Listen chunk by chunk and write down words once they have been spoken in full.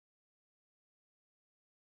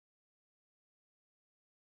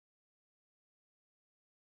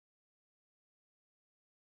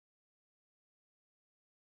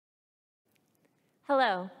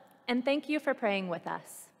Hello, and thank you for praying with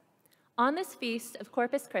us. On this feast of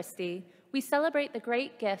Corpus Christi, we celebrate the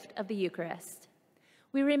great gift of the Eucharist.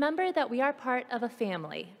 We remember that we are part of a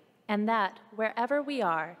family, and that, wherever we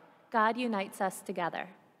are, God unites us together.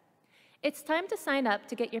 It's time to sign up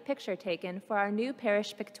to get your picture taken for our new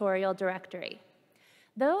parish pictorial directory.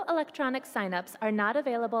 Though electronic sign-ups are not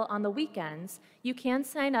available on the weekends, you can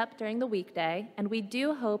sign up during the weekday, and we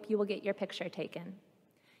do hope you will get your picture taken.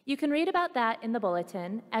 You can read about that in the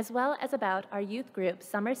bulletin, as well as about our youth group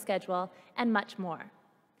summer schedule and much more.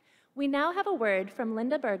 We now have a word from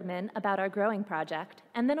Linda Bergman about our growing project,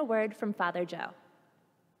 and then a word from Father Joe.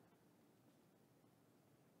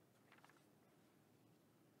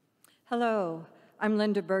 Hello, I'm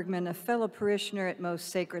Linda Bergman, a fellow parishioner at Most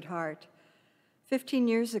Sacred Heart. 15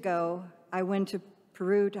 years ago, I went to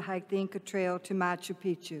Peru to hike the Inca Trail to Machu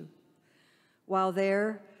Picchu. While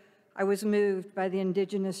there, I was moved by the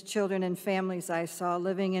indigenous children and families I saw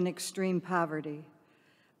living in extreme poverty.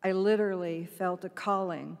 I literally felt a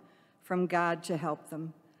calling from God to help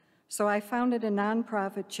them. So I founded a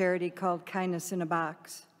nonprofit charity called Kindness in a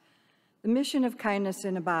Box. The mission of Kindness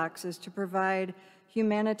in a Box is to provide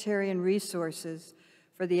humanitarian resources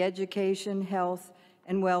for the education, health,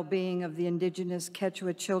 and well-being of the indigenous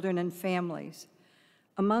Quechua children and families.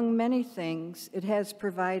 Among many things, it has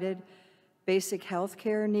provided basic health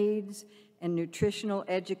care needs and nutritional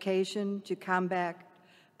education to combat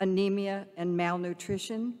anemia and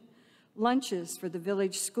malnutrition, lunches for the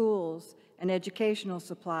village schools and educational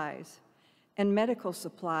supplies, and medical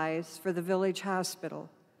supplies for the village hospital.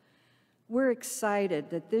 We're excited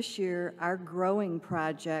that this year our growing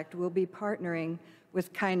project will be partnering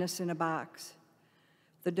with Kindness in a Box.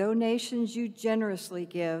 The donations you generously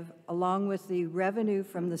give, along with the revenue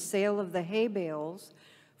from the sale of the hay bales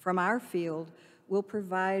from our field, will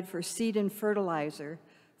provide for seed and fertilizer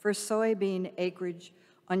for soybean acreage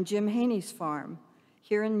on Jim Haney's farm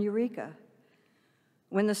here in Eureka.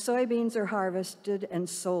 When the soybeans are harvested and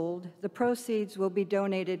sold, the proceeds will be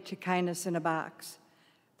donated to Kindness in a Box.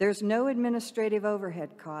 There's no administrative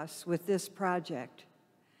overhead costs with this project.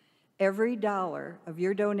 Every dollar of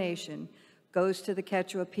your donation goes to the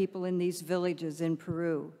Quechua people in these villages in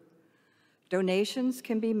Peru. Donations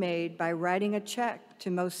can be made by writing a check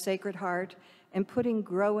to Most Sacred Heart and putting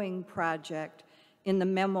Growing Project in the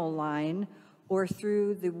memo line or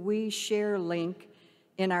through the We Share link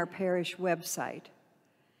in our parish website.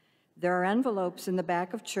 There are envelopes in the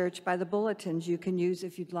back of church by the bulletins you can use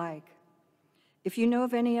if you'd like. If you know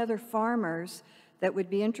of any other farmers that would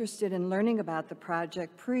be interested in learning about the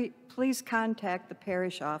project, please contact the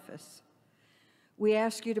parish office. We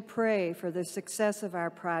ask you to pray for the success of our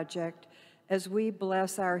project as we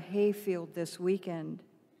bless our hayfield this weekend.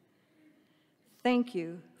 Thank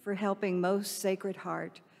you for helping Most Sacred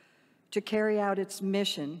Heart to carry out its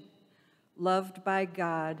mission. Loved by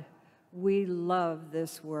God, we love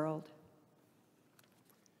this world.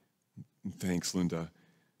 Thanks, Linda.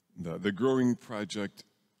 The Growing Project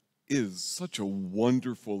is such a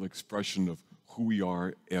wonderful expression of who we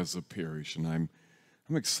are as a parish, and I'm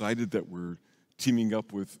excited that we're teaming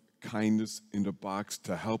up with Kindness in a Box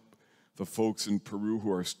to help the folks in Peru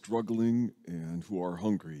who are struggling and who are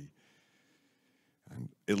hungry. And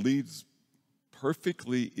it leads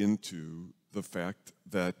perfectly into the fact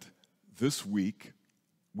that this week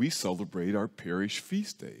we celebrate our parish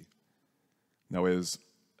feast day. Now, as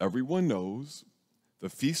everyone knows, the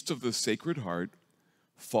Feast of the Sacred Heart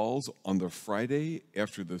falls on the Friday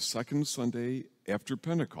after the second Sunday after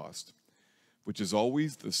Pentecost, which is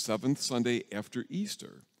always the seventh Sunday after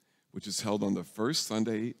Easter, which is held on the first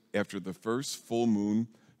Sunday after the first full moon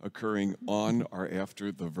occurring on or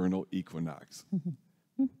after the vernal equinox.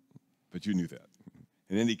 But you knew that.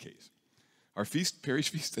 In any case, our parish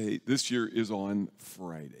feast day this year is on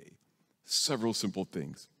Friday. Several simple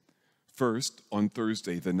things. First, on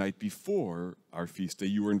Thursday, the night before our feast day,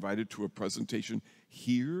 you were invited to a presentation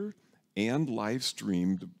here and live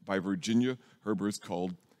streamed by Virginia Herberts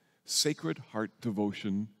called Sacred Heart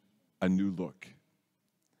Devotion, A New Look.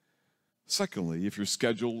 Secondly, if your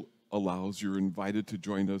schedule allows, you're invited to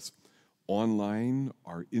join us online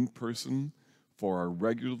or in person for our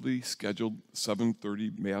regularly scheduled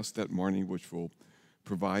 7:30 Mass that morning, which will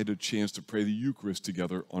provide a chance to pray the Eucharist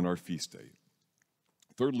together on our feast day.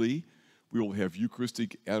 Thirdly, we will have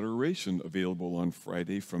Eucharistic adoration available on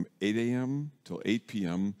Friday from 8 a.m. till 8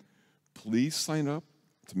 p.m. Please sign up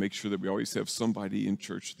to make sure that we always have somebody in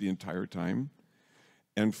church the entire time.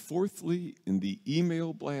 And fourthly, in the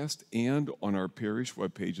email blast and on our parish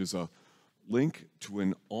webpage is a link to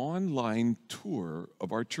an online tour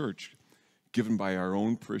of our church given by our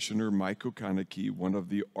own parishioner, Mike Okaneki, one of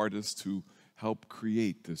the artists who help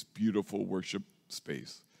create this beautiful worship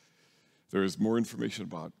space. There is more information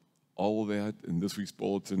about all of that in this week's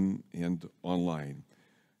bulletin and online.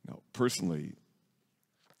 Now, personally,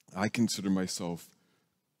 I consider myself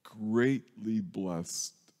greatly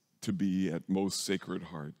blessed to be at Most Sacred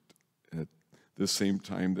Heart at the same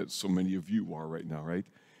time that so many of you are right now, right?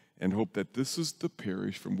 And hope that this is the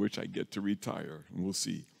parish from which I get to retire, and we'll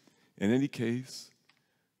see. In any case,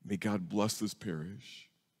 may God bless this parish.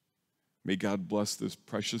 May God bless this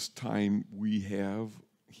precious time we have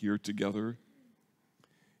here together.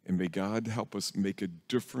 And may God help us make a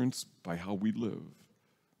difference by how we live.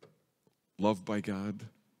 Loved by God,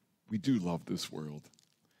 we do love this world.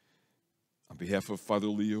 On behalf of Father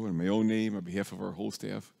Leo and my own name, on behalf of our whole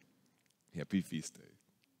staff, happy feast day.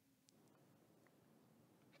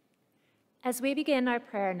 As we begin our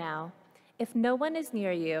prayer now, if no one is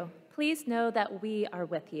near you, please know that we are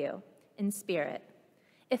with you in spirit.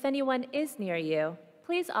 If anyone is near you,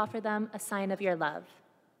 please offer them a sign of your love.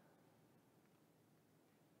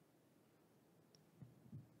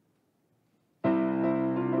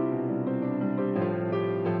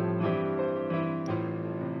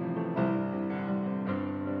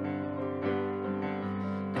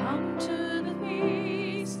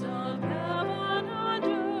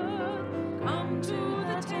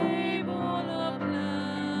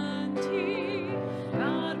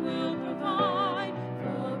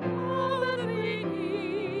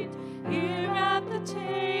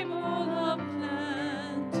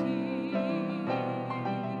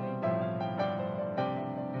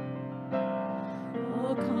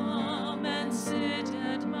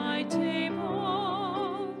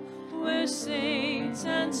 Saints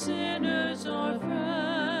and sinners are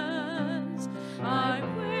friends. I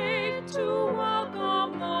wait to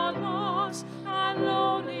welcome the lost and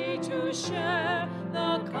lonely to share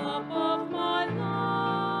the cup of my love.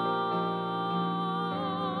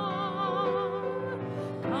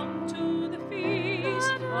 Come to the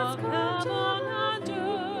feast of heaven and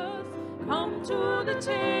earth. Come to the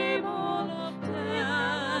table of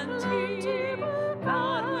plenty.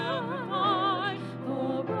 God will provide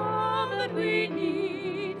for all that we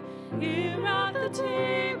need here at the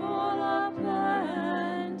table of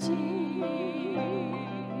plenty.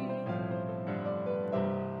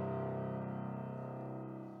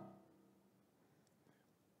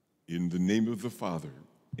 In the name of the Father,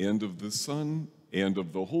 and of the Son, and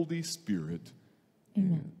of the Holy Spirit.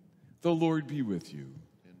 Amen. The Lord be with you.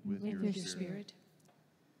 With your spirit.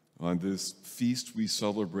 On this feast, we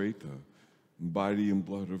celebrate the body and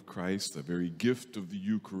blood of Christ, the very gift of the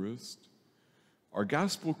Eucharist. Our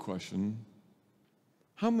gospel question: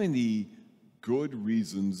 how many good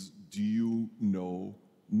reasons do you know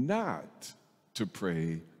not to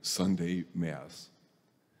pray Sunday Mass?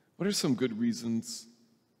 What are some good reasons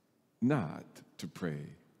not to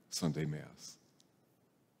pray Sunday Mass?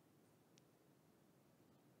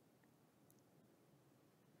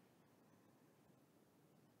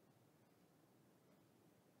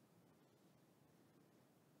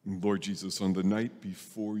 Lord Jesus, on the night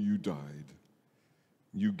before you died,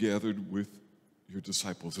 you gathered with your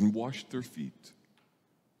disciples and washed their feet.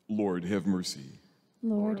 Lord, have mercy.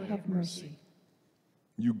 Lord, have mercy.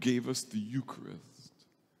 You gave us the Eucharist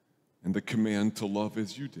and the command to love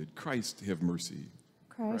as you did. Christ, have mercy.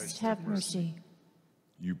 Christ, have mercy.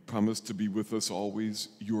 You promised to be with us always.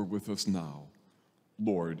 You're with us now.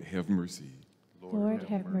 Lord, have mercy. Lord,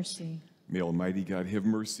 have mercy. May Almighty God have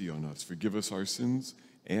mercy on us, forgive us our sins,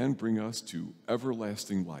 and bring us to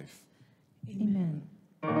everlasting life. Amen.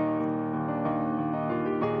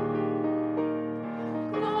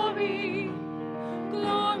 Glory,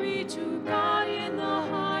 glory to God in the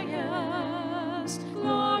highest.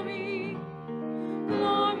 Glory,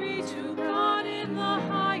 glory to God in the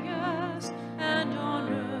highest. And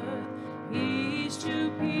on earth, peace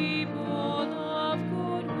to people of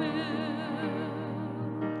good will.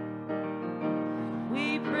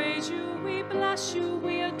 We praise you, we bless you,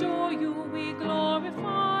 we adore you, we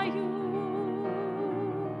glorify you.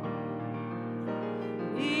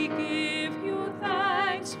 We give you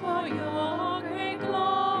thanks for your great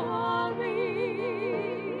glory.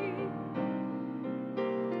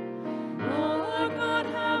 Lord God,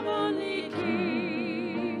 heavenly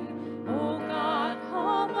King, O God,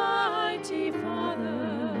 almighty Father.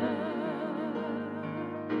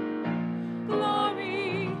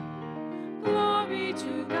 Glory, glory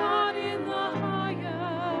to God in the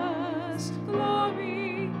highest.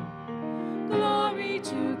 Glory, glory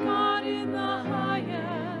to God in the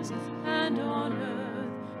highest. And on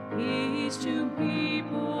earth, peace to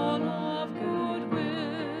people of good will.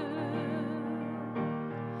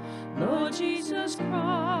 Lord Jesus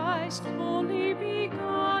Christ, Christ, only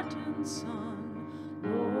begotten Son,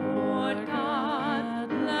 Lord God,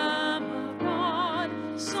 Lamb of God,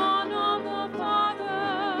 Son of the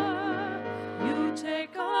Father, you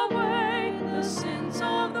take away the sins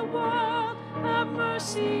of the world, have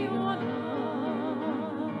mercy on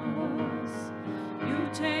us. You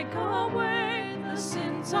take away the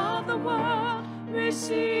sins of the world,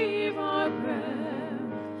 receive our prayer.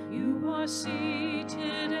 You are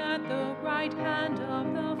seated at the right hand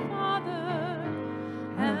of the Father,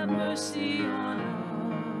 have mercy on us.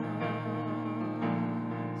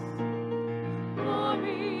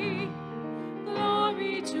 Glory,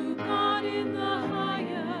 glory to God in the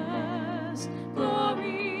highest.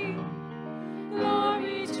 Glory,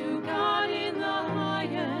 glory to God in the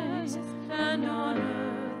highest, and on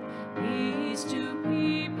earth peace to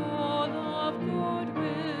people of good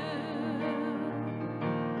will.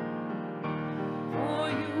 For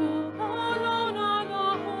you alone are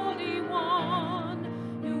the Holy One,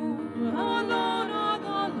 you alone are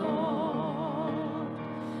the Lord,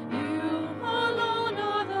 you alone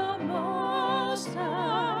are the Most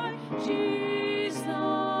High,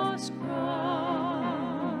 Jesus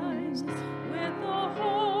Christ, with the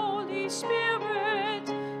Holy Spirit,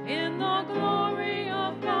 in the glory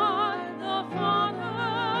of God the Father.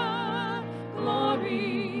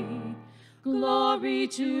 Glory, glory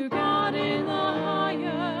to God in the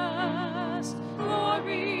highest.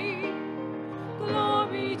 Glory,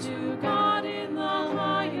 glory to God in the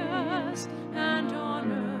highest, and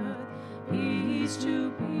on earth peace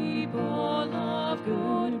to people of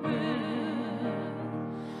good will.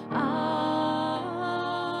 Amen.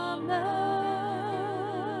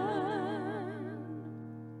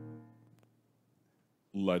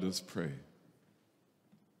 Let us pray.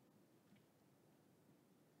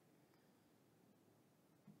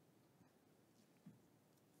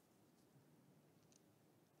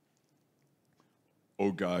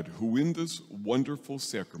 O God, who in this wonderful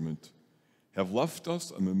sacrament have left us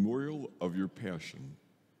a memorial of your passion,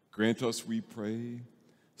 grant us, we pray,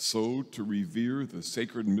 so to revere the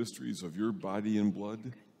sacred mysteries of your body and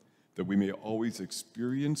blood, that we may always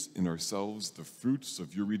experience in ourselves the fruits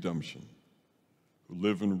of your redemption, who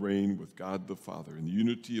live and reign with God the Father in the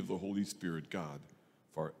unity of the Holy Spirit, God,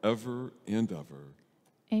 forever and ever.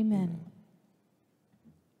 Amen.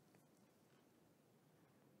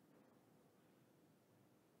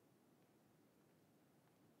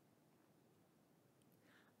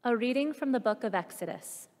 A reading from the book of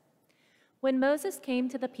Exodus. When Moses came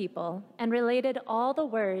to the people and related all the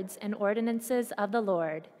words and ordinances of the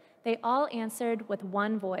Lord, they all answered with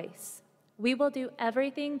one voice, "We will do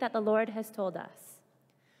everything that the Lord has told us."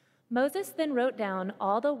 Moses then wrote down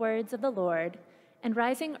all the words of the Lord, and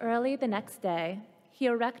rising early the next day, he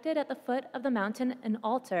erected at the foot of the mountain an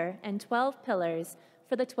altar and 12 pillars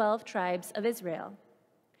for the 12 tribes of Israel.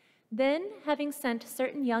 Then, having sent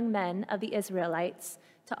certain young men of the Israelites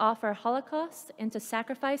to offer holocausts and to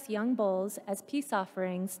sacrifice young bulls as peace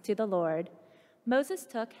offerings to the Lord, Moses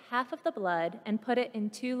took half of the blood and put it in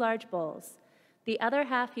 2 large bowls. The other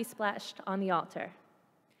half he splashed on the altar.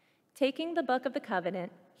 Taking the book of the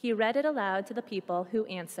covenant, he read it aloud to the people, who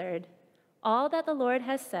answered, "All that the Lord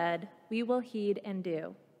has said, we will heed and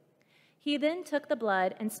do." He then took the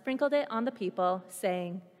blood and sprinkled it on the people,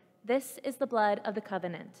 saying, "This is the blood of the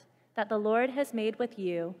covenant that the Lord has made with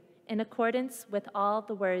you, in accordance with all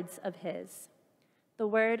the words of his." The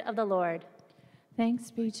word of the Lord.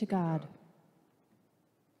 Thanks be to God.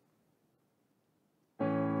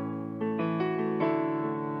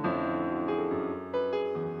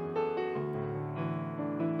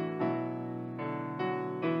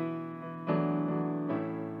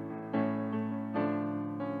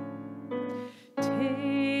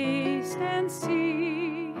 Taste and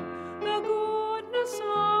see the goodness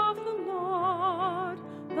of the Lord,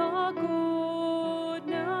 the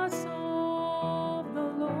goodness of the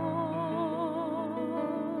Lord.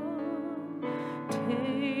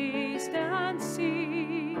 Taste and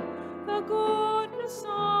see the goodness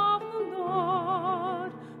of the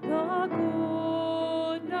Lord, the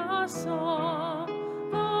goodness of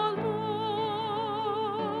the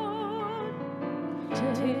Lord.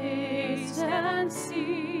 Taste and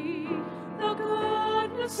see the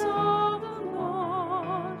goodness of the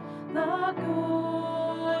Lord, the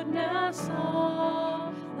goodness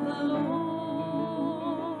of the Lord.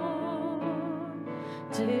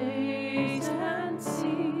 Taste and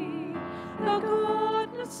see the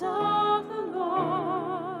goodness of the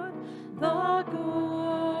Lord, the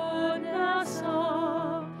goodness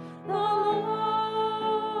of the Lord.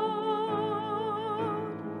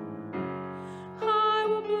 I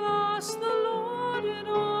will bless the Lord at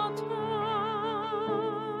all times.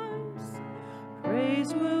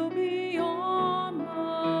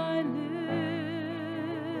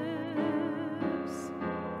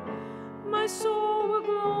 soul will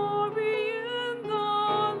glory in the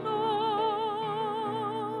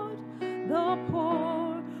Lord. The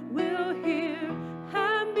poor will hear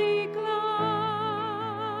and be glad.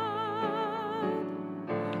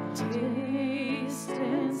 Taste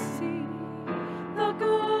and see the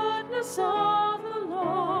goodness of the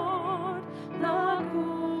Lord, the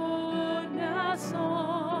goodness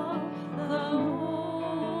of the Lord.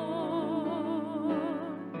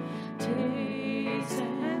 Taste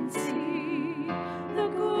and see the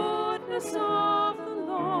goodness of the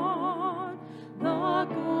Lord, the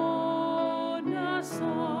goodness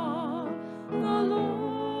of the Lord.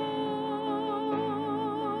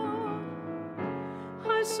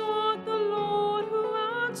 I sought the Lord who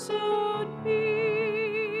answered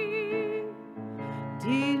me,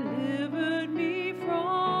 delivered me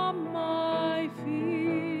from my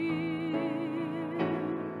fear.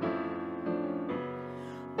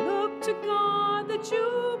 Look to God that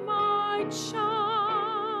you might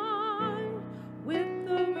shine with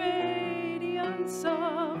the radiance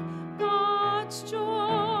of God's joy.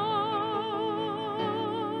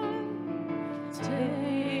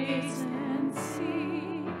 Taste and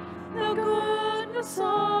see the goodness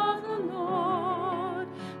of the Lord,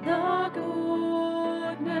 the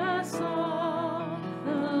goodness of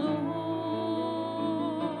the Lord.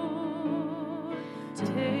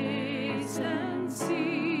 Taste and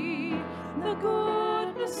see the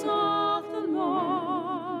goodness of the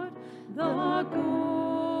Lord, the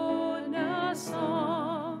goodness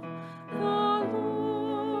of the Lord.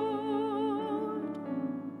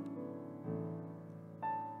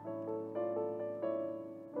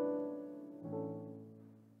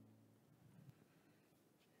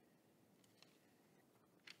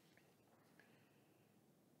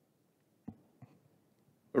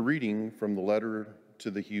 A reading from the letter to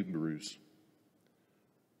the Hebrews.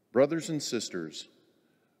 Brothers and sisters,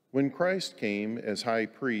 when Christ came as high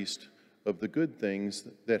priest of the good things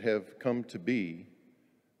that have come to be,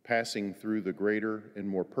 passing through the greater and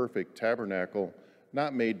more perfect tabernacle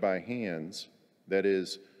not made by hands, that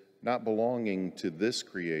is, not belonging to this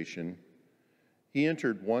creation, he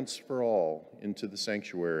entered once for all into the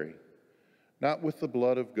sanctuary, not with the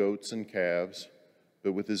blood of goats and calves,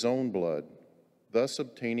 but with his own blood, thus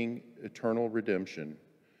obtaining eternal redemption.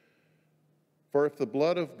 For if the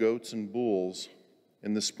blood of goats and bulls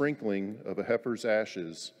and the sprinkling of a heifer's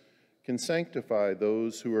ashes can sanctify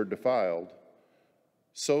those who are defiled,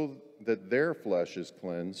 so that their flesh is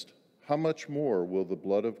cleansed, how much more will the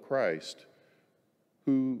blood of Christ,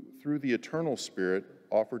 who through the eternal Spirit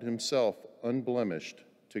offered himself unblemished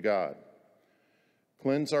to God,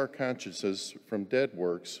 cleanse our consciences from dead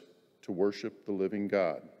works to worship the living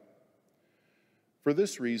God? For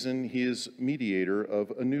this reason, he is mediator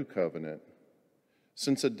of a new covenant,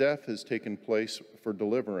 since a death has taken place for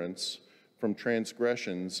deliverance from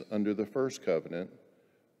transgressions under the first covenant.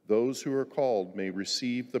 Those who are called may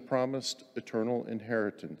receive the promised eternal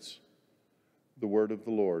inheritance. The word of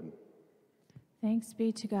the Lord. Thanks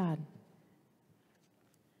be to God.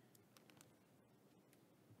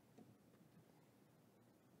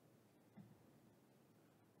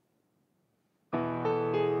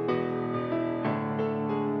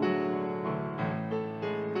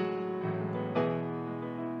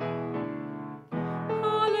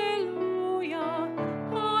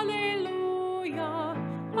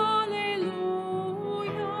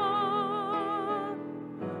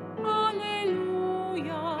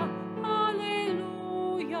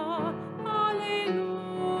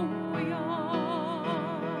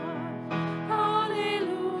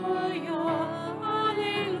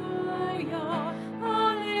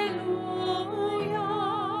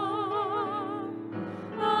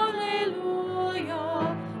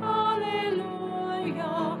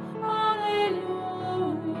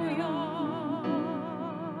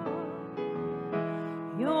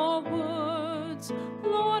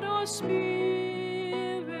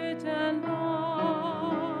 Spirit and life.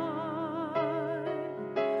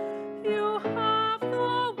 You have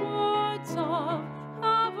the words of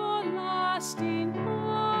everlasting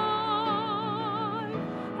life.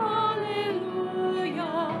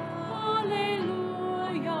 Alleluia,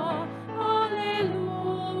 alleluia,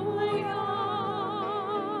 alleluia.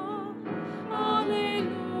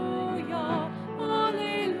 Alleluia,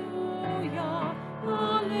 alleluia,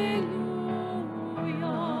 alleluia.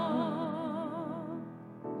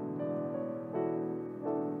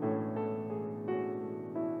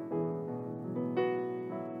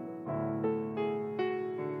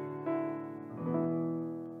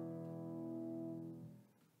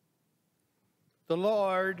 The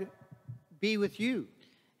Lord be with you.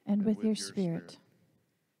 And with your spirit.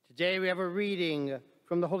 Today we have a reading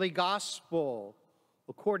From the Holy Gospel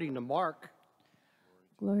according to Mark.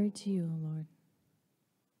 Glory to you, O Lord.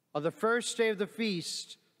 On the first day of the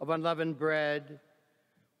feast of unleavened bread,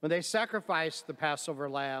 when they sacrificed the Passover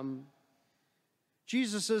lamb,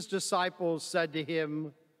 Jesus' disciples said to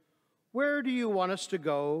him, "Where do you want us to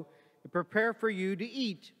go and prepare for you to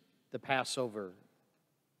eat the Passover?"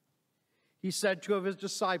 He sent two of his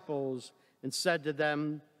disciples and said to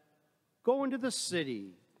them, "Go into the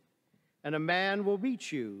city, and a man will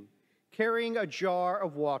meet you, carrying a jar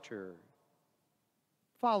of water.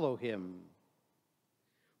 Follow him.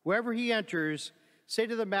 Wherever he enters, say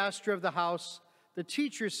to the master of the house, 'The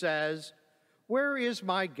teacher says, where is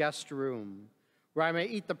my guest room, where I may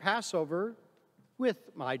eat the Passover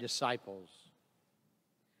with my disciples?'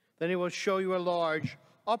 Then he will show you a large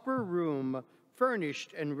upper room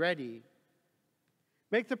furnished and ready.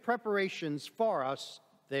 Make the preparations for us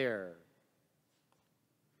there."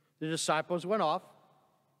 The disciples went off,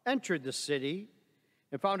 entered the city,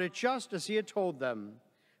 and found it just as he had told them,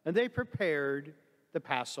 and they prepared the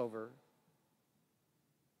Passover.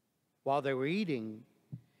 While they were eating,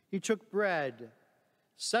 he took bread,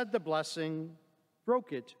 said the blessing,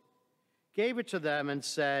 broke it, gave it to them, and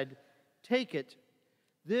said, "Take it,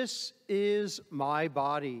 this is my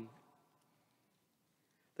body."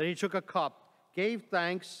 Then he took a cup, gave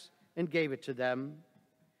thanks, and gave it to them,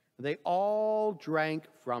 and they all drank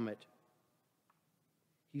from it.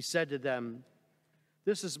 He said to them,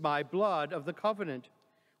 "This is my blood of the covenant,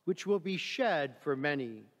 which will be shed for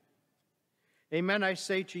many. Amen, I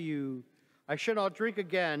say to you, I shall not drink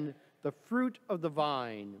again the fruit of the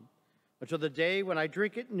vine until the day when I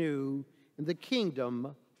drink it new in the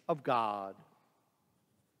kingdom of God."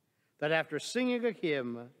 Then after singing a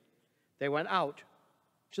hymn, they went out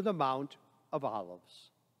to the Mount of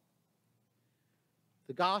Olives.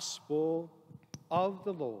 The Gospel of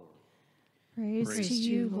the Lord. Praise to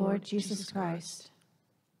you, Lord Jesus Christ.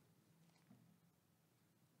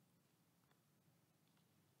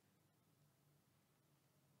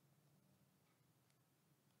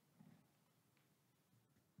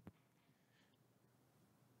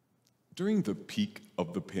 During the peak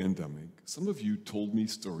of the pandemic, some of you told me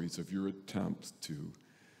stories of your attempts to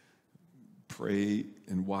pray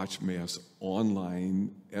and watch Mass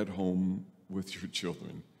online at home with your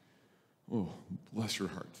children. Oh, bless your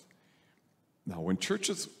heart. Now, when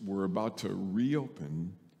churches were about to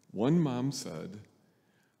reopen, one mom said,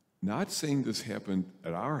 "Not saying this happened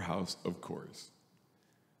at our house, of course,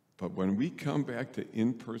 but when we come back to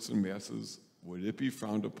in-person Masses, would it be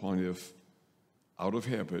frowned upon if, out of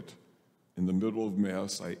habit, in the middle of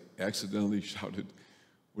Mass, I accidentally shouted,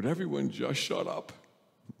 'Would everyone just shut up?'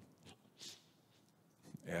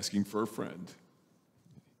 Asking for a friend."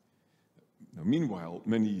 Now, meanwhile,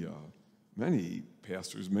 many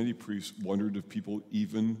pastors, many priests wondered if people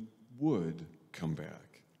even would come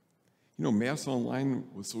back. You know, Mass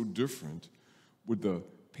online was so different. Would the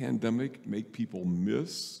pandemic make people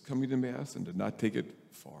miss coming to Mass and to not take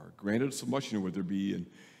it for granted so much? Would there be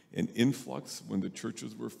an influx when the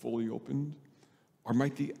churches were fully opened? Or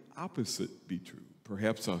might the opposite be true?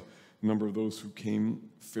 Perhaps a number of those who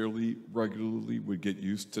came fairly regularly would get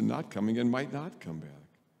used to not coming and might not come back.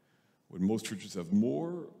 Would most churches have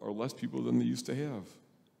more or less people than they used to have?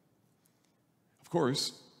 Of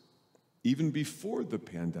course, even before the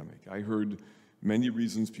pandemic, I heard many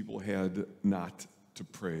reasons people had not to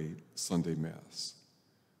pray Sunday Mass.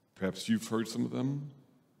 Perhaps you've heard some of them.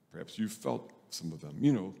 Perhaps you've felt some of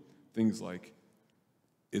them. Things like,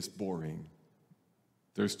 it's boring.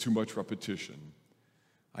 There's too much repetition.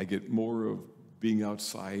 I get more of being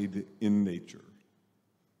outside in nature.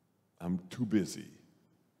 I'm too busy.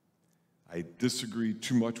 I disagree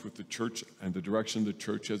too much with the church and the direction the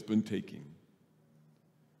church has been taking.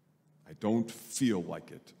 I don't feel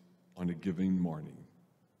like it on a given morning.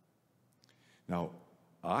 Now,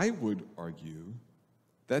 I would argue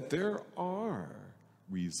that there are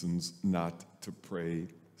reasons not to pray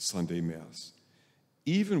Sunday Mass,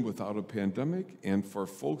 even without a pandemic, and for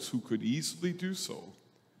folks who could easily do so,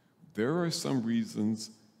 there are some reasons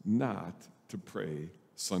not to pray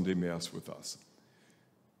Sunday Mass with us.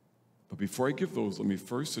 But before I give those, let me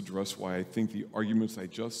first address why I think the arguments I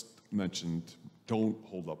just mentioned don't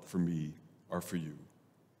hold up for me or for you.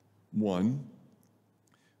 One,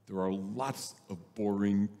 there are lots of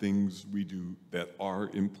boring things we do that are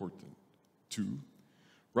important. Two,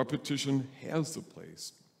 repetition has a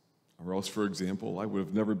place, or else, for example, I would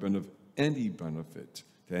have never been of any benefit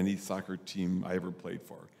to any soccer team I ever played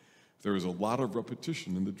for. There was a lot of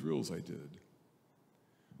repetition in the drills I did.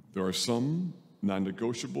 There are some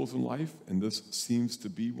non-negotiables in life, and this seems to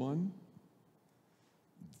be one.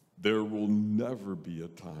 There will never be a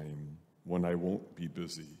time when I won't be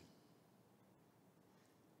busy.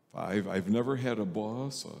 5, I've never had a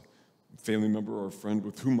boss, a family member, or a friend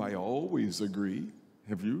with whom I always agree.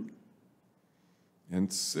 Have you?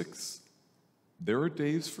 And 6, there are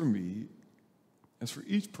days for me, as for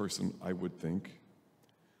each person, I would think,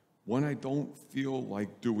 when I don't feel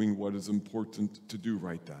like doing what is important to do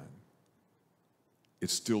right then.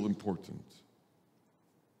 It's still important.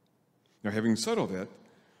 Now, having said all that,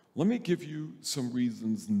 let me give you some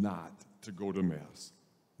reasons not to go to Mass.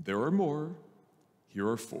 There are more. Here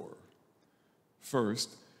are 4.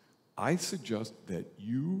 First, I suggest that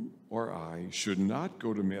you or I should not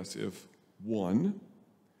go to Mass if, 1,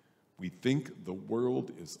 we think the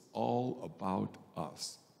world is all about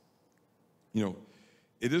us. You know,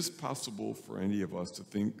 it is possible for any of us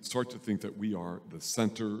to start to think that we are the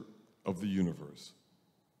center of the universe.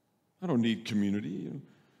 I don't need community.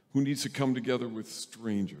 Who needs to come together with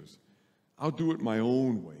strangers? I'll do it my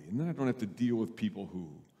own way, and then I don't have to deal with people who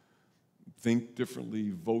think differently,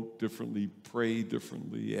 vote differently, pray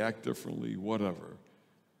differently, act differently, whatever.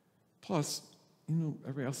 Plus,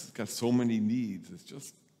 everybody else has got so many needs. It's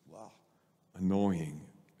just, annoying,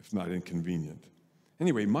 if not inconvenient.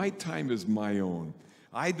 Anyway, my time is my own.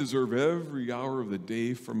 I deserve every hour of the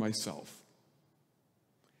day for myself.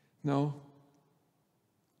 No,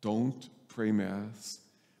 don't pray Mass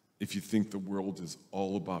if you think the world is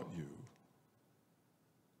all about you.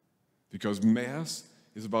 Because Mass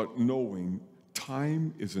is about knowing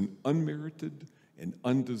time is an unmerited and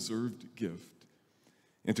undeserved gift.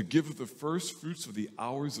 And to give the first fruits of the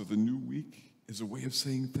hours of the new week is a way of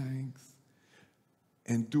saying thanks.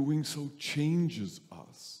 And doing so changes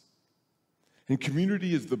us. And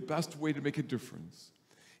community is the best way to make a difference.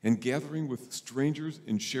 And gathering with strangers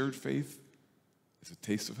in shared faith is a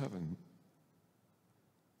taste of heaven.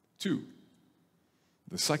 2,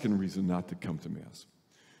 the second reason not to come to Mass.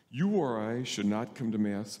 You or I should not come to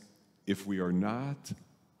Mass if we are not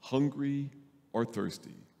hungry or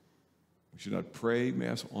thirsty. We should not pray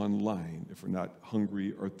Mass online if we're not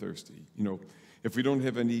hungry or thirsty. If we don't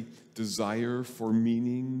have any desire for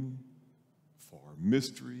meaning, for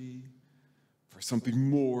mystery, for something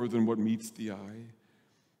more than what meets the eye,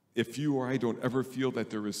 if you or I don't ever feel that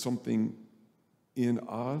there is something in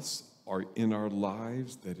us or in our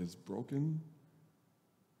lives that is broken.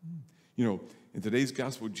 In today's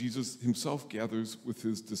gospel, Jesus himself gathers with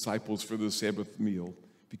his disciples for the Sabbath meal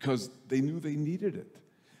because they knew they needed it.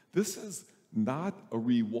 This is not a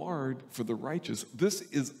reward for the righteous. This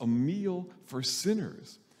is a meal for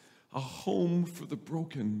sinners, a home for the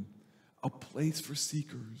broken, a place for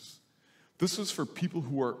seekers. This is for people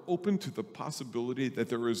who are open to the possibility that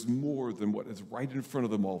there is more than what is right in front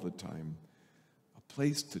of them all the time, a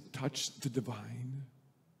place to touch the divine.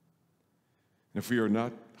 And if we are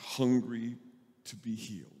not hungry to be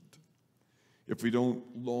healed, if we don't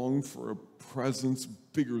long for a presence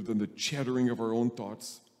bigger than the chattering of our own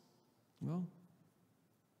thoughts, well,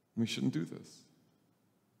 we shouldn't do this.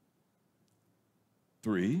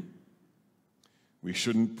 3, we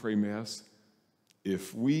shouldn't pray Mass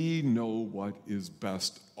if we know what is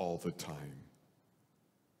best all the time.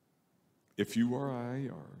 If you or I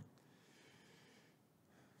are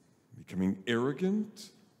becoming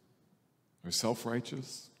arrogant or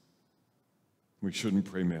self-righteous, we shouldn't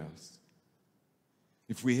pray Mass.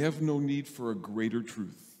 If we have no need for a greater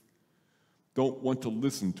truth, don't want to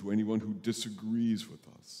listen to anyone who disagrees with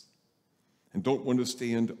us, and don't want to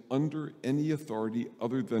stand under any authority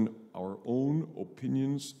other than our own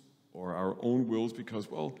opinions or our own wills because,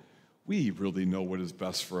 we really know what is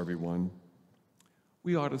best for everyone,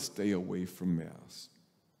 we ought to stay away from Mass.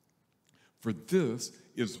 For this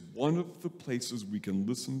is one of the places we can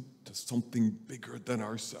listen to something bigger than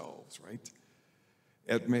ourselves, right?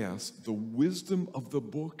 At Mass, the wisdom of the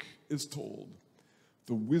book is told.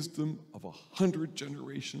 The wisdom of 100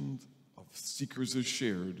 generations of seekers is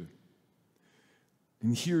shared.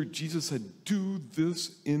 And here Jesus said, do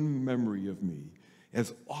this in memory of me.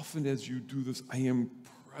 As often as you do this, I am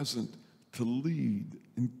present to lead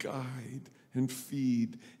and guide and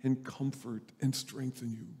feed and comfort and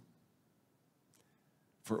strengthen you.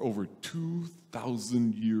 For over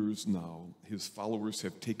 2,000 years now, his followers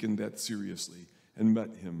have taken that seriously and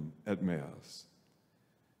met him at Mass.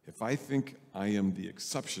 If I think I am the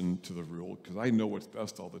exception to the rule, because I know what's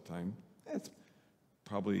best all the time, it's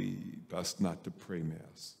probably best not to pray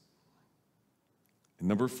Mass. And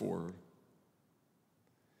number 4,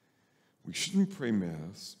 we shouldn't pray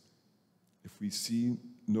Mass if we see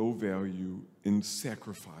no value in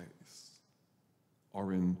sacrifice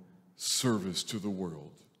or in service to the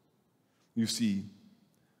world. You see,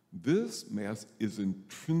 This Mass is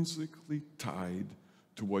intrinsically tied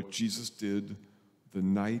to what Jesus did the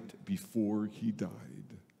night before he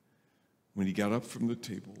died, when he got up from the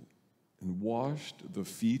table and washed the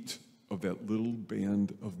feet of that little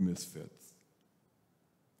band of misfits.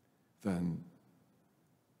 Then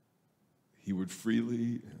he would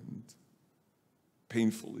freely and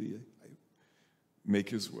painfully make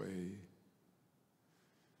his way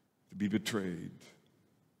to be betrayed,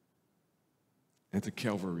 and to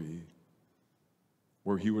Calvary,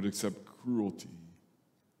 where he would accept cruelty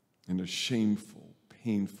and a shameful,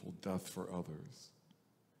 painful death for others.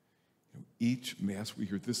 Each Mass we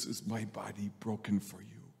hear, this is my body broken for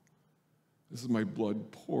you. This is my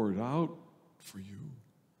blood poured out for you.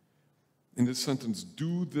 And this sentence,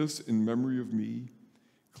 do this in memory of me,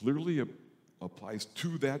 clearly applies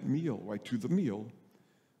to that meal, right, to the meal,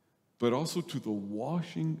 but also to the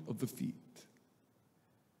washing of the feet,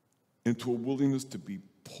 and to a willingness to be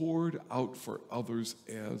poured out for others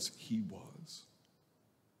as he was.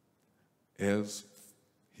 As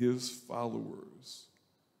his followers,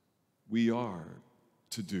 we are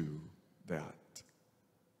to do that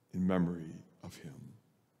in memory of him.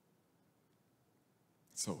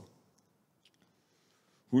 So,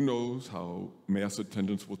 who knows how Mass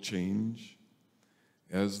attendance will change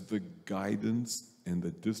as the guidance and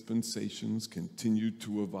the dispensations continue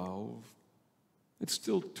to evolve? It's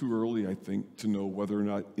still too early, I think, to know whether or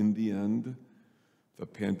not in the end the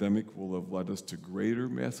pandemic will have led us to greater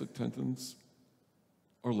Mass attendance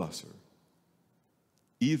or lesser.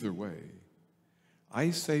 Either way,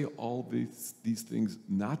 I say all these things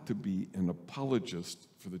not to be an apologist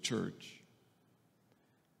for the church.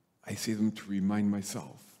 I say them to remind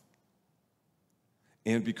myself,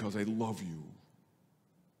 and because I love you.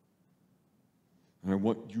 And I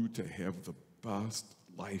want you to have the best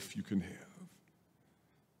life you can have.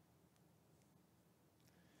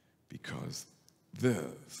 Because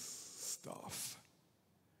this stuff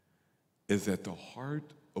is at the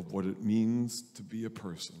heart of what it means to be a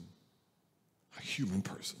person, a human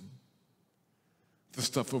person. The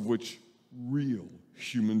stuff of which real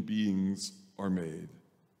human beings are made.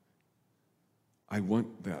 I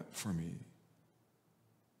want that for me.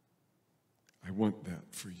 I want that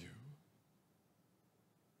for you.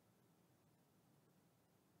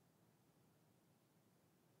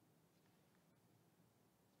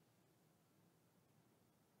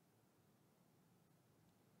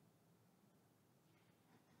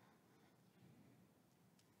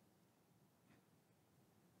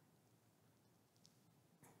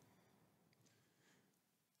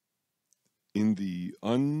 In the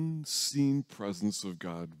unseen presence of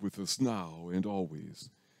God with us now and always,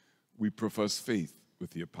 we profess faith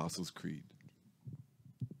with the Apostles' Creed.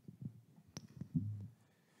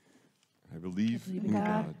 I believe in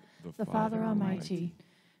God, the Father Almighty,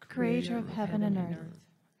 creator of heaven and earth,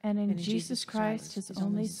 and in Jesus Christ, his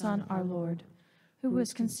only Son, our Lord, who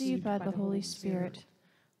was conceived by the Holy Spirit,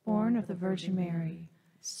 born of the Virgin Mary,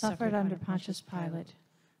 suffered under Pontius Pilate,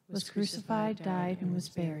 was crucified, died, and was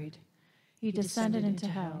buried. He descended into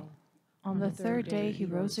hell. On the third day he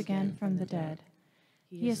rose again from the dead.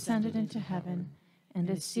 He ascended into heaven and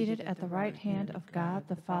is seated at the right hand of God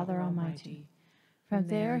the Father Almighty. From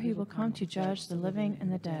there he will come to judge the living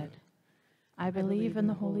and the dead. I believe in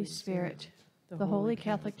the Holy Spirit, the Holy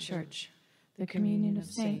Catholic Church, the communion of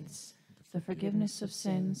saints, the forgiveness of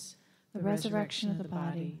sins, the resurrection of the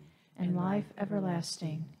body, and life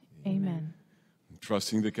everlasting. Amen.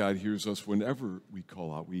 Trusting that God hears us whenever we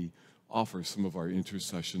call out, we offer some of our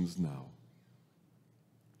intercessions now.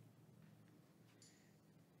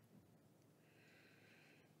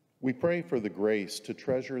 We pray for the grace to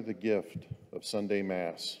treasure the gift of Sunday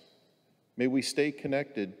Mass. May we stay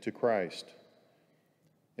connected to Christ,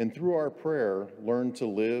 and through our prayer, learn to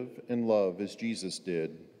live and love as Jesus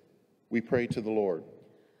did. We pray to the Lord.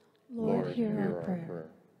 Lord, hear our prayer.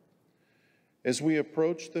 As we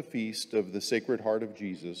approach the feast of the Sacred Heart of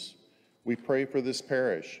Jesus, we pray for this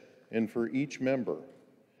parish and for each member.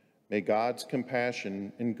 May God's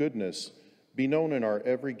compassion and goodness be known in our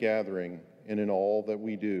every gathering and in all that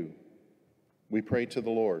we do. We pray to the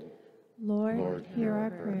Lord. Lord, hear our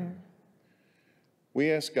prayer.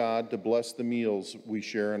 We ask God to bless the meals we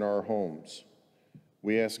share in our homes.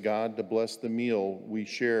 We ask God to bless the meal we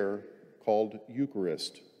share called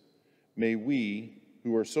Eucharist. May we,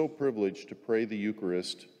 who are so privileged to pray the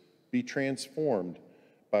Eucharist, be transformed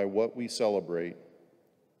by what we celebrate.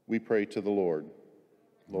 We pray to the Lord.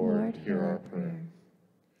 Lord, hear our prayer.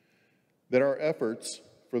 That our efforts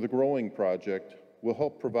for the Growing Project will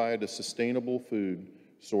help provide a sustainable food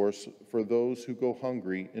source for those who go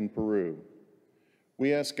hungry in Peru.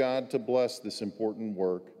 We ask God to bless this important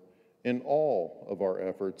work in all of our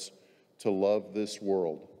efforts to love this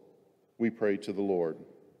world. We pray to the Lord.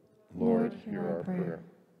 Lord, hear our prayer.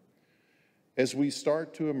 As we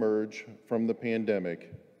start to emerge from the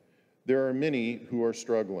pandemic, there are many who are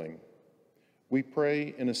struggling. We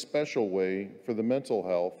pray in a special way for the mental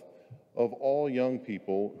health of all young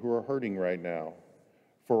people who are hurting right now,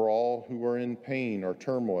 for all who are in pain or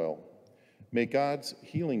turmoil. May God's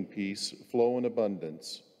healing peace flow in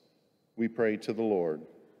abundance. We pray to the Lord.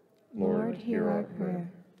 Lord, hear our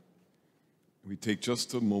prayer. We take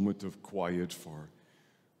just a moment of quiet for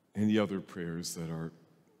any other prayers that are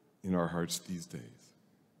in our hearts these days.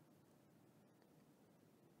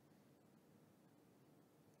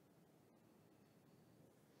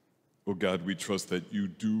 Oh God, we trust that you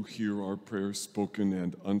do hear our prayers, spoken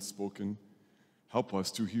and unspoken. Help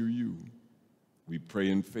us to hear you. We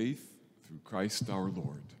pray in faith through Christ our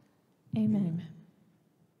Lord. Amen.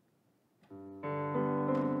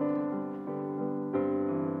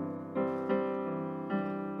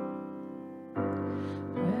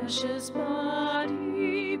 Precious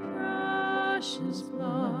body, precious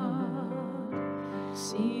blood,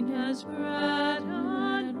 seen as bread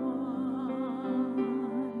and wine.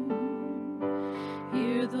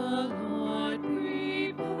 Here the Lord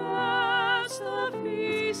prepares the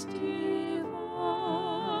feast divine.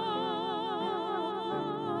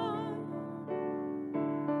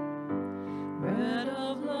 Bread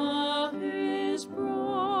of love is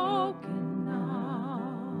broken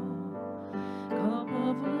now, cup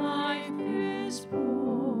of life is poured.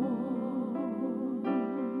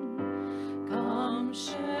 Come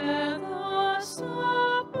share the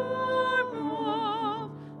supper of the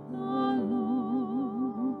Lord.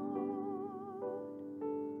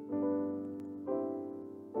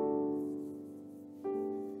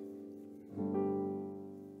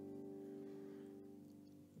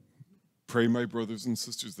 Pray, my brothers and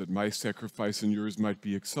sisters, that my sacrifice and yours might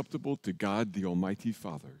be acceptable to God, the Almighty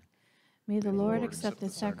Father. May the Lord accept the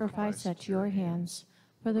sacrifice at your hands,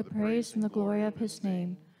 for the praise and the glory of his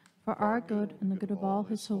name, for our good and the good of all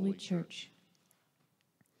his holy church.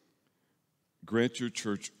 Grant your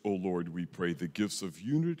church, O Lord, we pray, the gifts of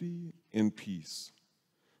unity and peace,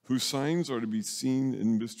 whose signs are to be seen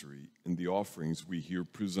in mystery in the offerings we here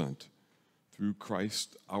present, through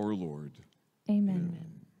Christ our Lord.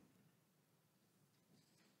 Amen.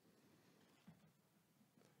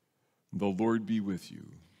 The Lord be with you.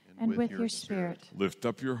 And with your spirit, Lift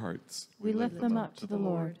up your hearts, we lift them up to the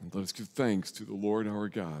Lord. and let us give thanks to the Lord our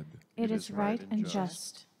God. It is right and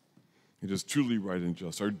just. It is truly right and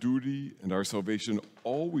just, our duty and our salvation,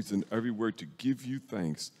 always and everywhere to give you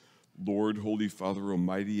thanks, Lord, Holy Father,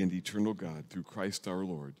 Almighty and eternal God, through Christ our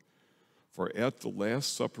Lord. For at the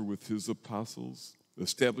Last Supper with his apostles,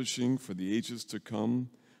 establishing for the ages to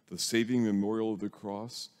come the saving memorial of the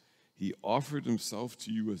cross, he offered himself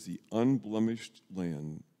to you as the unblemished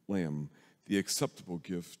lamb, the acceptable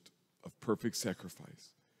gift of perfect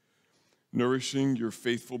sacrifice. Nourishing your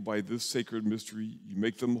faithful by this sacred mystery, you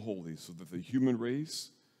make them holy, so that the human race,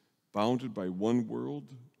 bounded by one world,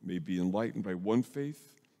 may be enlightened by one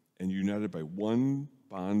faith and united by one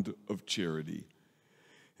bond of charity.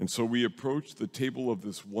 And so we approach the table of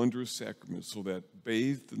this wondrous sacrament, so that,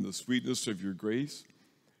 bathed in the sweetness of your grace,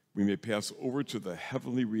 we may pass over to the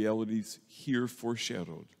heavenly realities here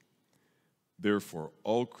foreshadowed. Therefore,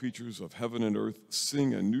 all creatures of heaven and earth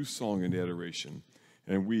sing a new song in adoration,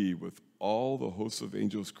 and we, with all the hosts of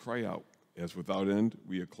angels, cry out, as without end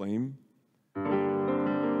we acclaim.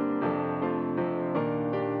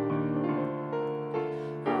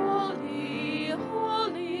 Holy,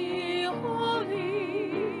 holy,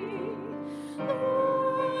 holy,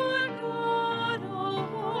 Lord God of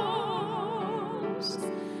hosts,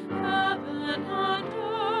 heaven and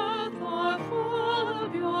earth are full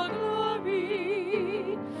of your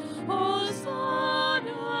glory.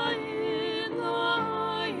 Hosanna in the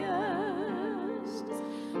highest.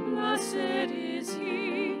 Blessed is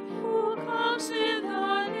he who comes in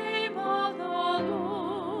the name of the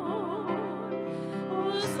Lord.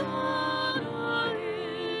 Hosanna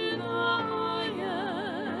in the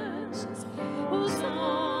highest.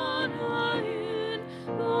 Hosanna in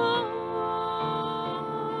the highest.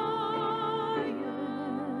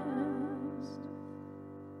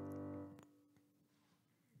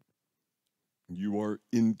 You are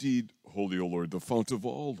indeed holy, O Lord, the fount of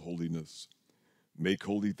all holiness. Make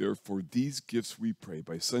holy, therefore, these gifts, we pray,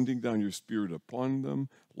 by sending down your Spirit upon them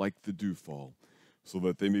like the dewfall, so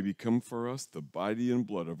that they may become for us the body and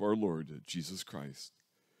blood of our Lord Jesus Christ.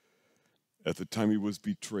 At the time he was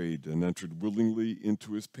betrayed and entered willingly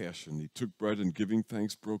into his passion, he took bread and, giving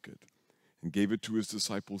thanks, broke it and gave it to his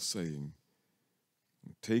disciples, saying,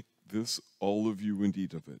 "Take this, all of you, and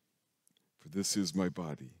eat of it, for this is my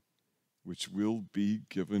body, which will be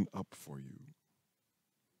given up for you.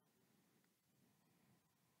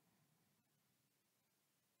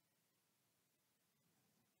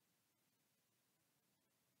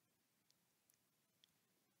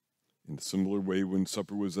 In a similar way, when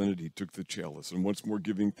supper was ended, he took the chalice, and once more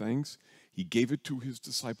giving thanks, he gave it to his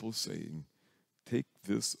disciples, saying, "Take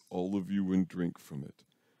this, all of you, and drink from it.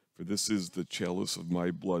 For this is the chalice of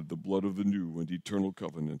my blood, the blood of the new and eternal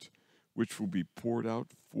covenant, which will be poured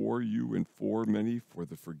out for you and for many for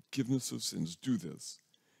the forgiveness of sins. Do this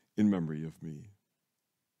in memory of me."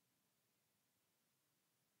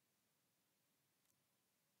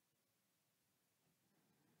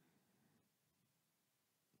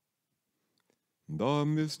 The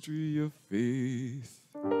mystery of faith.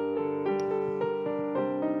 When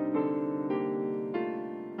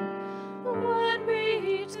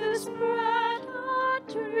we eat this bread and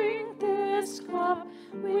drink this cup,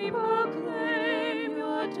 we proclaim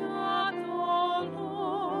your death, O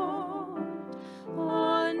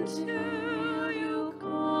Lord, until you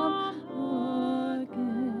come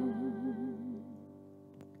again.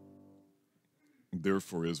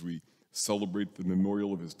 Therefore, as we celebrate the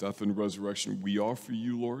memorial of his death and resurrection, we offer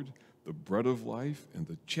you, Lord, the bread of life and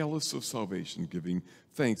the chalice of salvation, giving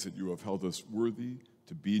thanks that you have held us worthy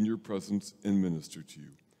to be in your presence and minister to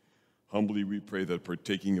you. Humbly we pray that,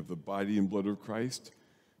 partaking of the body and blood of Christ,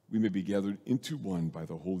 we may be gathered into one by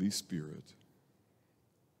the Holy Spirit.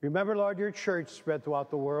 Remember, Lord, your church spread throughout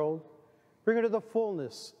the world. Bring her to the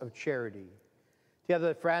fullness of charity. Together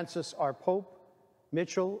with Francis, our Pope,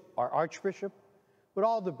 Mitchell, our Archbishop, with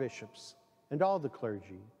all the bishops and all the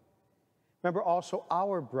clergy. Remember also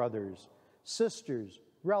our brothers, sisters,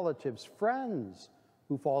 relatives, friends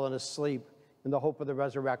who've fallen asleep in the hope of the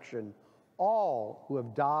resurrection, all who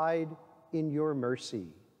have died in your mercy.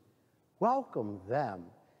 Welcome them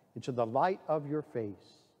into the light of your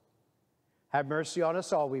face. Have mercy on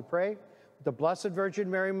us all, we pray, with the Blessed Virgin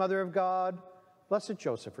Mary, Mother of God, Blessed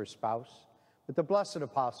Joseph, her spouse, with the blessed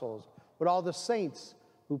apostles, with all the saints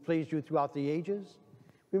who pleased you throughout the ages.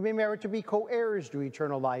 We may merit to be co-heirs to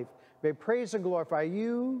eternal life. May praise and glorify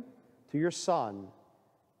you through your Son,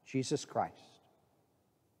 Jesus Christ.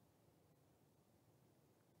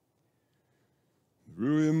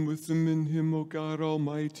 Through him, with him, in him, O God,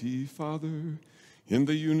 Almighty Father, in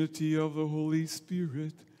the unity of the Holy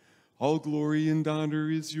Spirit, all glory and honor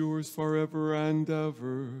is yours forever and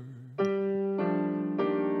ever.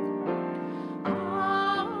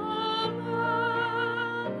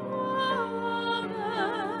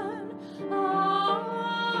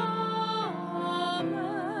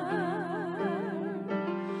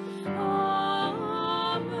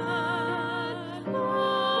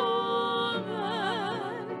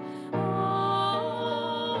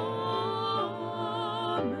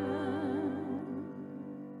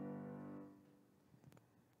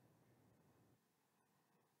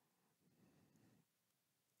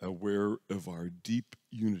 Aware of our deep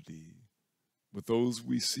unity with those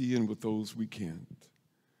we see and with those we can't,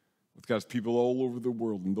 with God's people all over the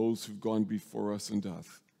world and those who've gone before us in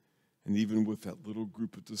death, and even with that little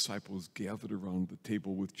group of disciples gathered around the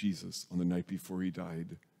table with Jesus on the night before he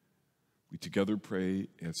died, we together pray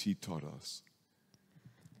as he taught us.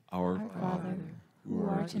 Our Father, who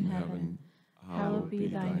art in heaven, hallowed be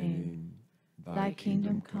thy name. Thy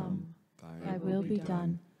kingdom come, thy will be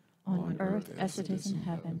done, on earth as it is in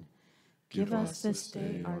heaven. Give us this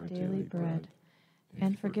day our daily bread,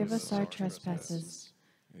 and forgive us our trespasses,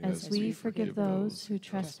 as we forgive those who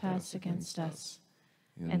trespass against us.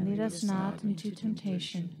 And lead us not into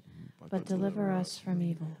temptation, but deliver us from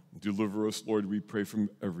evil. Deliver us, Lord, we pray,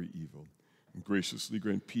 from every evil, and graciously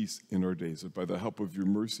grant peace in our days, that by the help of your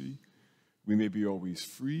mercy we may be always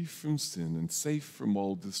free from sin and safe from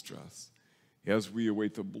all distress, as we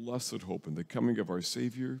await the blessed hope and the coming of our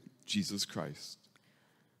Savior, Jesus Christ.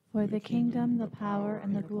 For the kingdom, the power,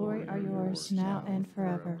 and the glory are yours, now and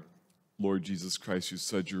forever. Lord Jesus Christ, you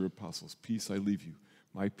said to your apostles, "Peace I leave you,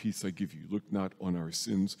 my peace I give you. Look not on our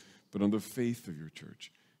sins, but on the faith of your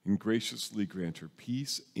church, and graciously grant her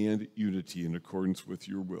peace and unity in accordance with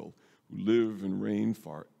your will, who live and reign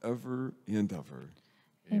forever and ever."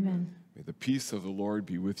 Amen. May the peace of the Lord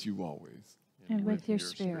be with you always. And with your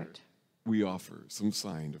spirit. We offer some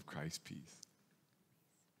sign of Christ's peace.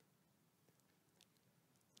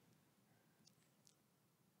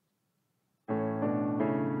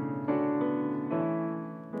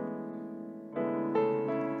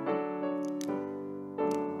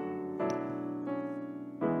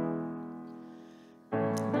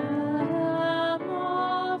 Lamb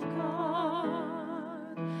of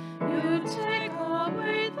God, you take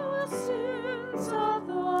away the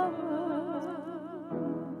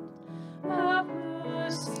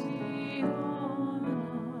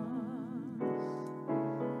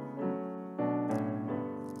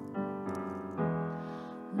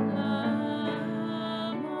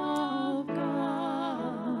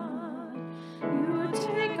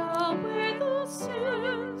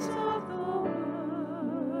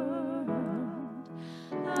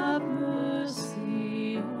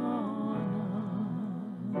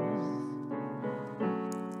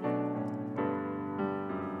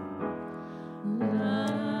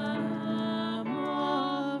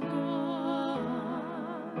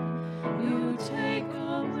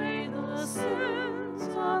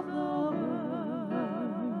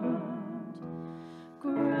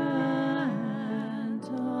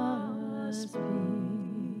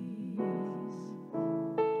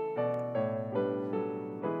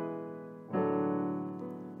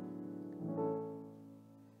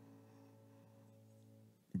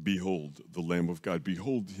Behold the Lamb of God.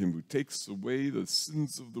 Behold him who takes away the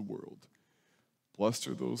sins of the world. Blessed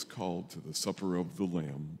are those called to the supper of the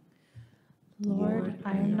Lamb. Lord,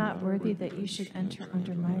 I am not worthy that you should enter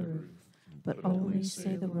under my roof, but only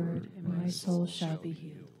say the word, and my soul shall be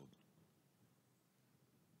healed.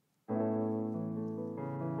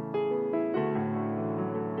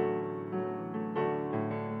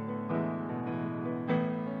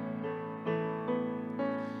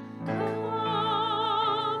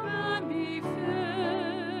 Come and be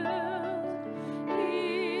filled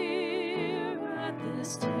here at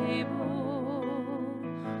this table,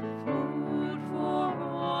 food for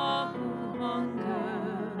all who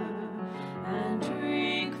hunger and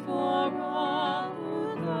drink for all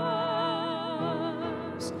who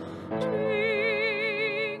thirst.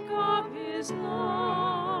 Drink of his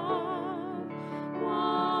love,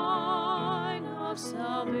 wine of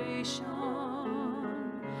salvation.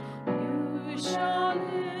 You shall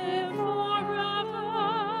live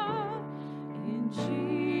forever in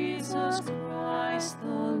Jesus Christ the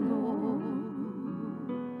Lord.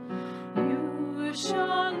 You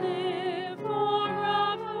shall live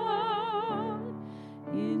forever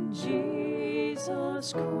in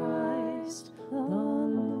Jesus Christ the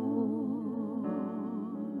Lord.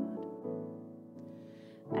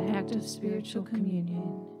 Act of spiritual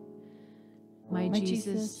communion. My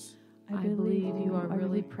Jesus, I believe you are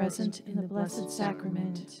really present in the Blessed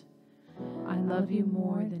Sacrament. I love you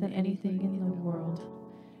more than anything in the world,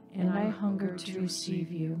 and I hunger to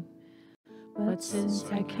receive you. But since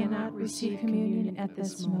I cannot receive communion at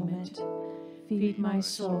this moment, feed my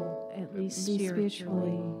soul, at least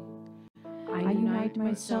spiritually. I unite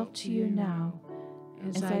myself to you now,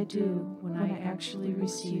 as I do when I actually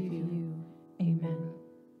receive you. Amen.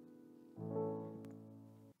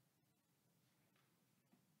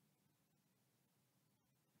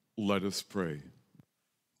 Let us pray.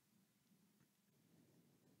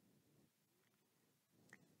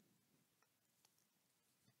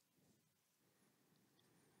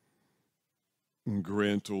 And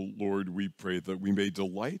grant, O Lord, we pray, that we may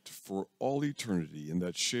delight for all eternity in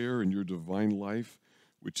that share in your divine life,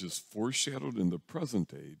 which is foreshadowed in the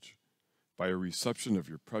present age by a reception of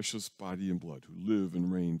your precious body and blood, who live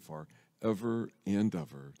and reign forever and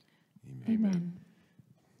ever. Amen. Amen.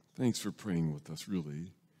 Thanks for praying with us,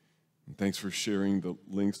 really. And thanks for sharing the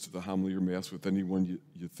links to the homily or mass with anyone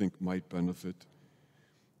you think might benefit.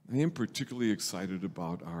 I am particularly excited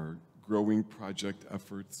about our growing project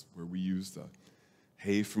efforts, where we use the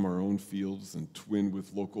hay from our own fields and twin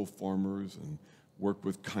with local farmers and work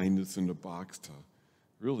with kindness in a box to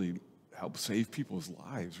really help save people's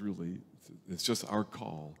lives, really. It's just our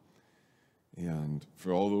call. And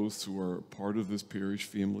for all those who are part of this parish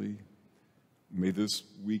family, may this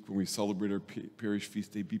week when we celebrate our parish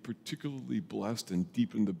feast day be particularly blessed and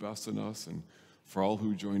deepen the best in us. And for all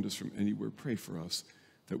who joined us from anywhere, pray for us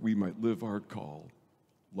that we might live our call.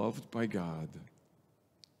 Loved by God,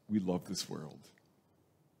 we love this world.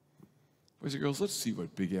 Boys and girls, let's see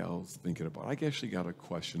what Big Al's thinking about. I actually got a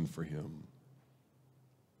question for him.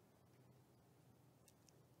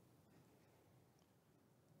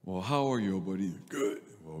 Well, how are you, buddy? Good.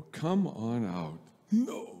 Well, come on out.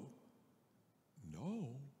 No.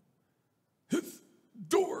 It's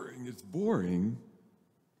boring. It's boring.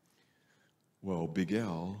 Well, Big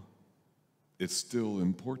Al, it's still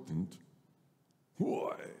important.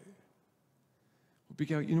 Why? Well,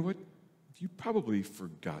 Big Al, you know what? You probably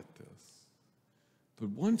forgot this. But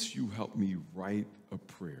once you helped me write a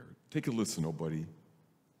prayer, take a listen, oh buddy.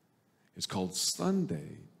 It's called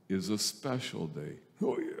Sunday is a Special Day.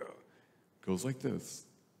 Oh yeah. It goes like this.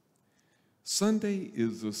 Sunday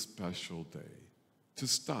is a special day to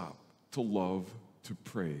stop, to love, to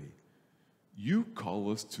pray. You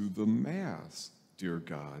call us to the Mass, dear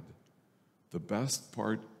God, the best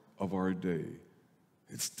part of our day.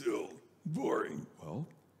 It's still boring. Well,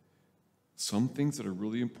 some things that are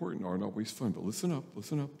really important aren't always fun, but listen up,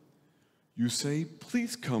 listen up. You say,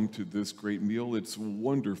 please come to this great meal. It's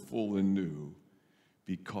wonderful and new.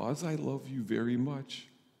 Because I love you very much,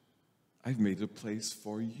 I've made a place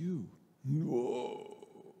for you. Whoa.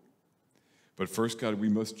 But first, God, we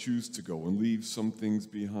must choose to go and leave some things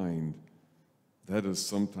behind. That is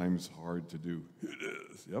sometimes hard to do. It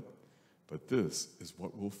is, yep. But this is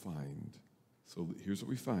what we'll find. So here's what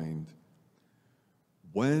we find.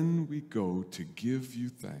 When we go to give you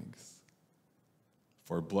thanks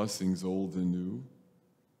for blessings old and new,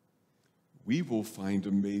 we will find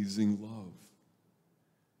amazing love.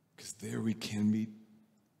 Because there we can meet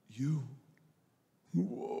you.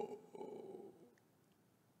 Whoa.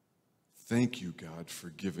 Thank you, God, for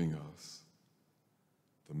giving us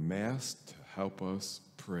the Mass to help us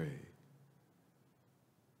pray.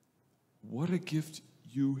 What a gift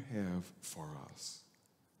you have for us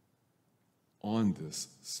on this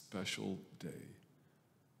special day.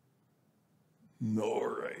 All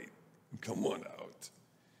right, come on out.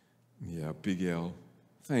 Yeah, Big Al,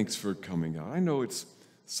 thanks for coming out. I know it's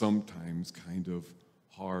sometimes kind of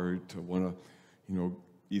hard to want to,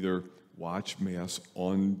 either watch Mass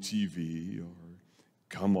on TV or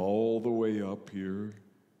come all the way up here.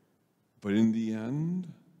 But in the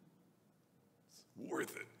end, it's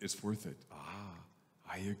worth it. It's worth it.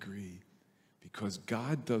 I agree. Because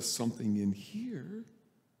God does something in here,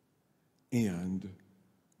 and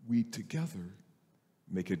we together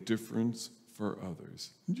make a difference for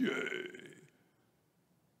others. Yay!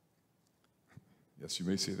 Yes, you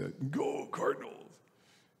may say that. Go, Cardinals!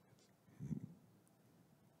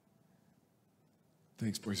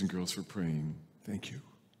 Thanks, boys and girls, for praying. Thank you.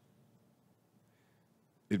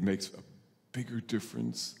 It makes a bigger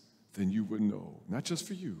difference than you would know, not just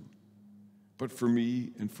for you, but for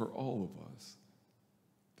me and for all of us,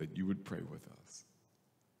 that you would pray with us.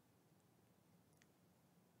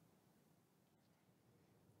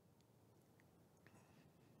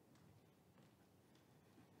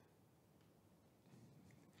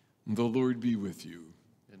 The Lord be with you.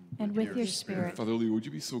 And with your spirit. Father Lee, would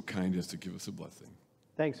you be so kind as to give us a blessing?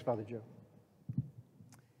 Thanks, Father Joe.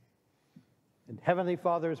 And Heavenly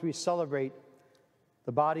Father, as we celebrate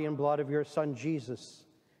the body and blood of your Son, Jesus,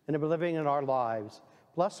 and of living in our lives,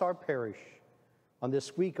 bless our parish on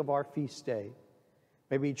this week of our feast day.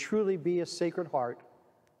 May we truly be a Sacred Heart,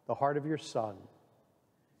 the heart of your Son.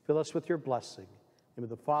 Fill us with your blessing. In the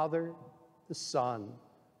name of the Father, the Son,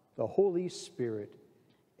 the Holy Spirit.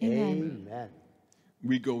 Amen. Amen.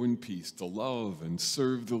 We go in peace to love and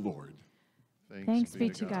serve the Lord. Thanks be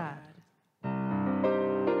to God.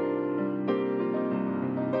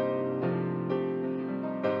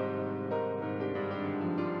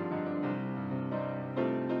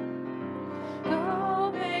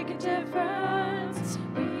 Go make a difference.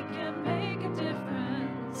 We can make a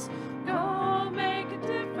difference. Go make a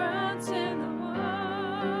difference in the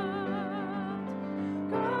world.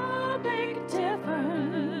 Go make a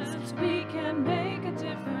difference. We can make a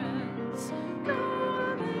difference.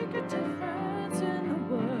 Go make a difference in the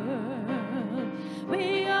world.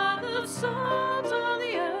 We are the salt of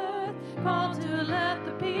the earth, called to let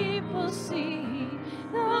the people see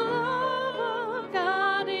the